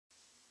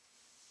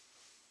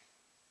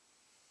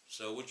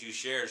So what you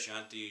share,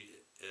 Shanti,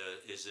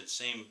 is in the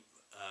same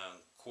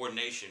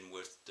coordination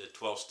with the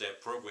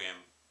 12-step program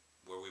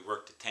where we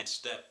work the 10th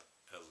step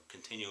of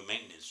continual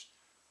maintenance,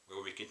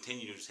 where we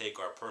continue to take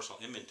our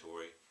personal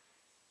inventory,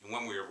 and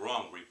when we are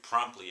wrong, we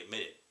promptly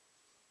admit it.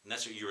 And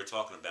that's what you were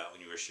talking about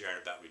when you were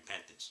sharing about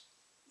repentance.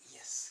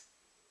 Yes.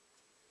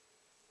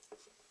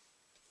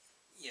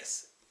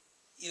 Yes.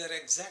 You're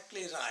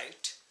exactly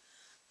right.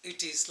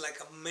 It is like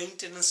a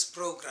maintenance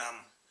program,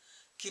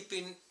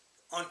 keeping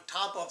on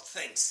top of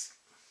things.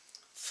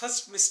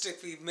 First mistake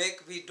we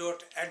make, we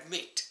don't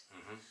admit.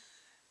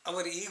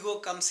 Our ego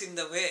comes in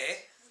the way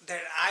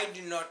that I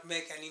did not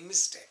make any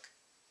mistake.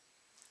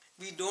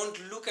 We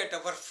don't look at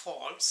our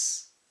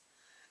faults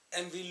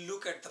and we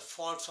look at the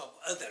faults of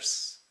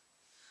others.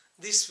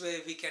 This way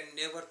we can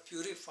never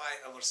purify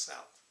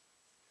ourselves.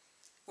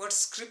 What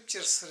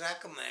scriptures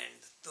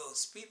recommend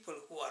those people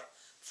who are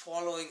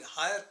following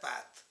higher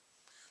path,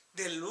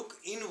 they look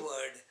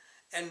inward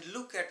and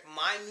look at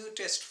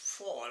minutest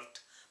fault,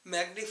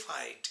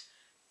 magnify it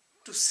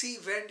to see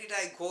where did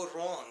I go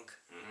wrong.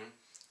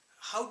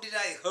 How did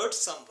I hurt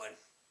someone?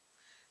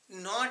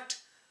 Not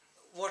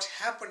what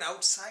happened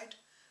outside.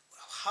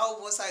 How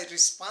was I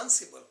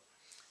responsible?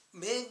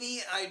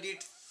 Maybe I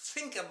did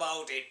think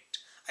about it.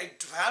 I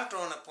dwelt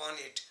on upon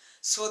it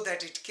so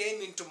that it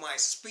came into my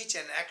speech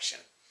and action.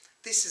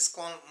 This is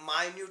called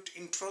minute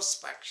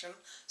introspection,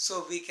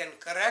 so we can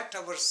correct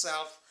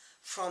ourselves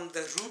from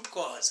the root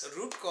cause. The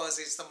root cause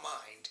is the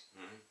mind.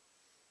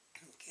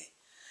 Okay.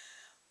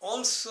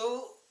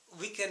 Also,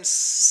 we can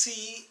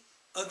see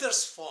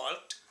others'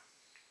 fault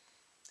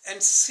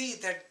and see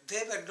that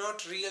they were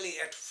not really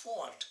at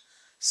fault.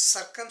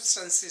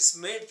 Circumstances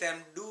made them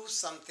do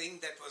something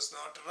that was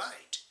not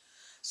right.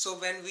 So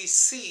when we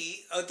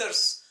see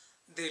others,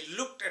 they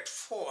looked at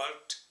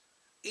fault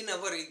in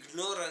our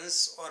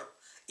ignorance or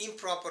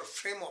improper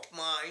frame of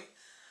mind.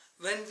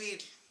 When we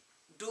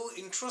do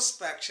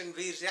introspection,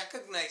 we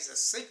recognize a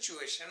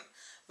situation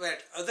where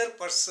other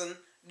person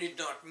did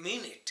not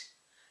mean it.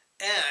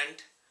 And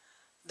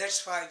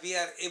that's why we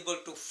are able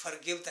to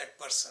forgive that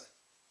person.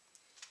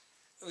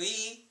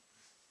 We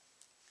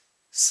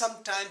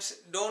sometimes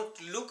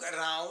don't look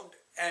around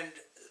and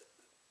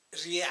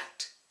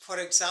react. For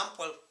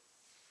example,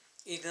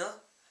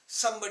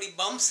 somebody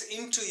bumps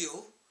into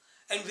you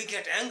and we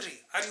get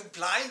angry. Are you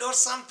blind or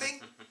something?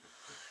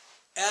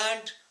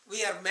 And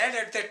we are mad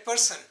at that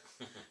person.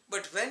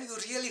 But when you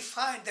really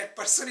find that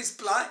person is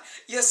blind,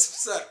 yes,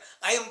 sir,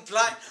 I am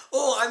blind.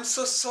 Oh, I'm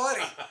so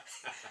sorry.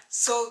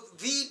 So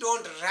we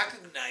don't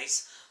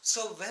recognize.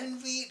 So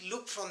when we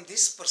look from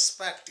this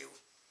perspective,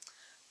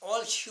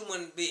 all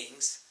human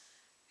beings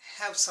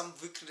have some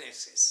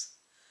weaknesses.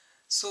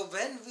 So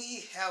when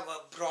we have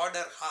a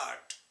broader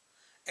heart,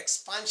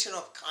 expansion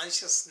of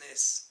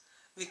consciousness,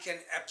 we can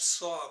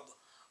absorb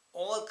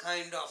all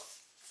kind of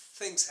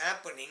things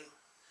happening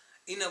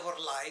in our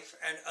life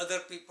and other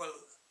people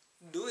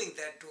doing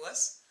that to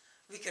us,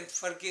 we can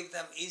forgive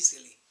them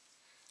easily.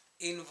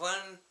 In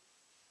one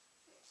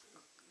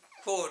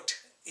quote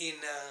in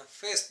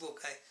Facebook,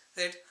 I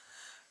said,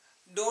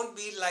 don't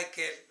be like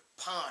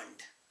a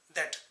pond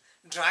that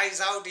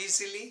dries out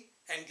easily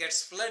and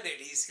gets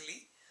flooded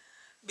easily.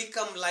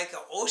 Become like an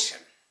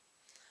ocean.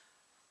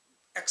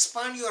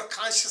 Expand your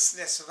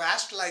consciousness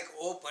vast like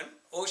open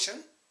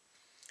ocean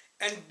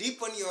and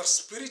deepen your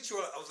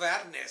spiritual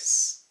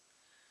awareness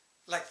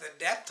like the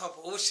depth of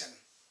ocean,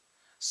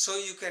 so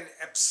you can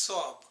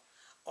absorb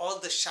all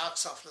the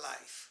shocks of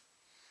life.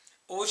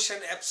 Ocean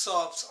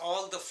absorbs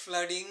all the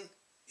flooding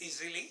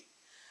easily,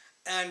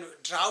 and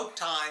drought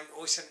time,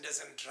 ocean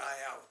doesn't dry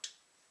out.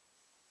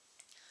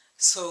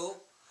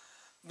 So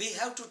we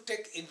have to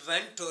take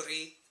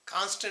inventory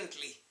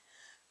constantly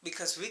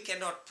because we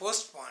cannot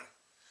postpone.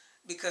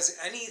 Because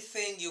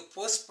anything you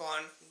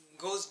postpone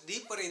goes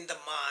deeper in the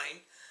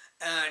mind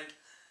and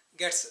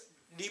gets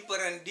deeper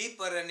and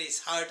deeper and is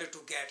harder to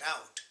get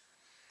out.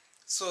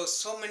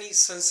 So many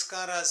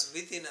sanskaras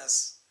within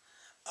us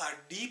are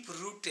deep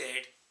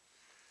rooted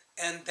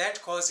and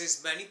that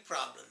causes many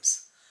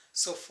problems.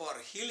 So for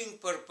healing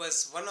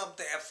purpose, one of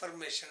the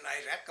affirmation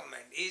I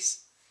recommend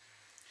is,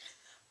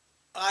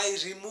 I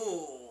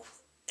remove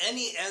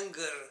any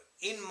anger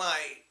in my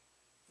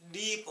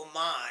deep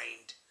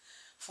mind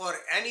for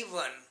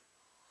anyone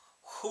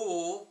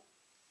who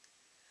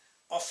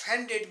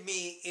offended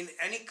me in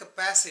any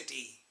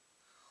capacity,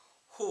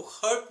 who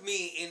hurt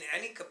me in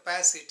any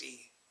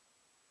capacity.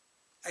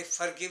 I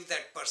forgive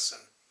that person.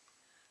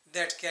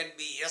 That can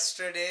be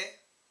yesterday,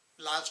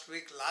 last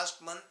week,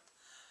 last month,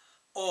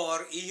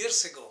 or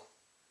years ago.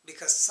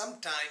 Because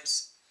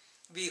sometimes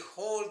we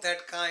hold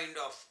that kind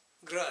of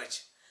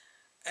grudge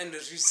and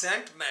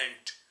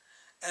resentment,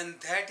 and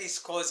that is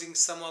causing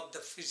some of the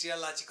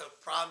physiological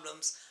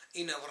problems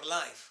in our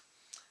life.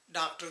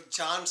 Dr.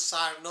 John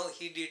Sarno,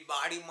 he did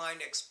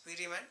body-mind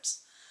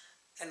experiments,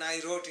 and I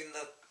wrote in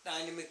the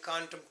Dynamic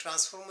Quantum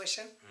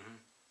Transformation,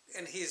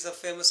 and he is a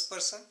famous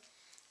person.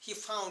 He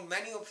found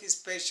many of his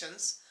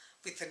patients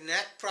with a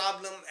neck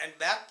problem and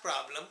back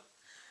problem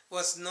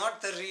was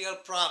not the real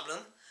problem,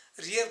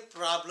 real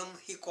problem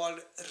he called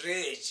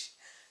rage,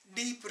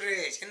 deep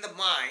rage in the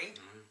mind.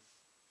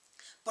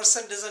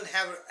 Person doesn't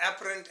have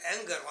apparent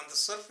anger on the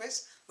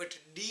surface, but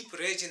deep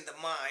rage in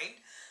the mind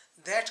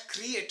that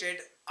created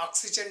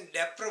oxygen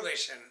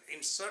deprivation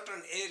in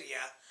certain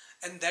area,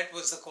 and that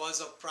was the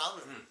cause of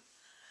problem.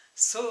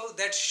 So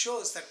that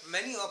shows that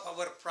many of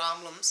our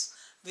problems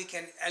we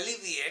can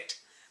alleviate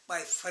by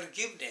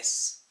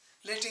forgiveness,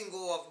 letting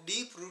go of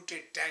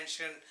deep-rooted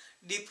tension,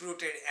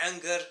 deep-rooted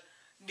anger,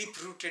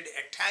 deep-rooted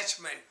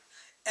attachment.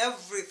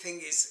 Everything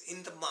is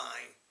in the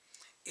mind.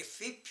 If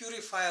we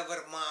purify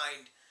our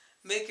mind,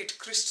 make it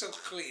crystal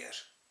clear,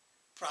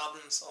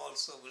 problems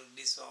also will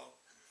dissolve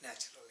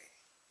naturally.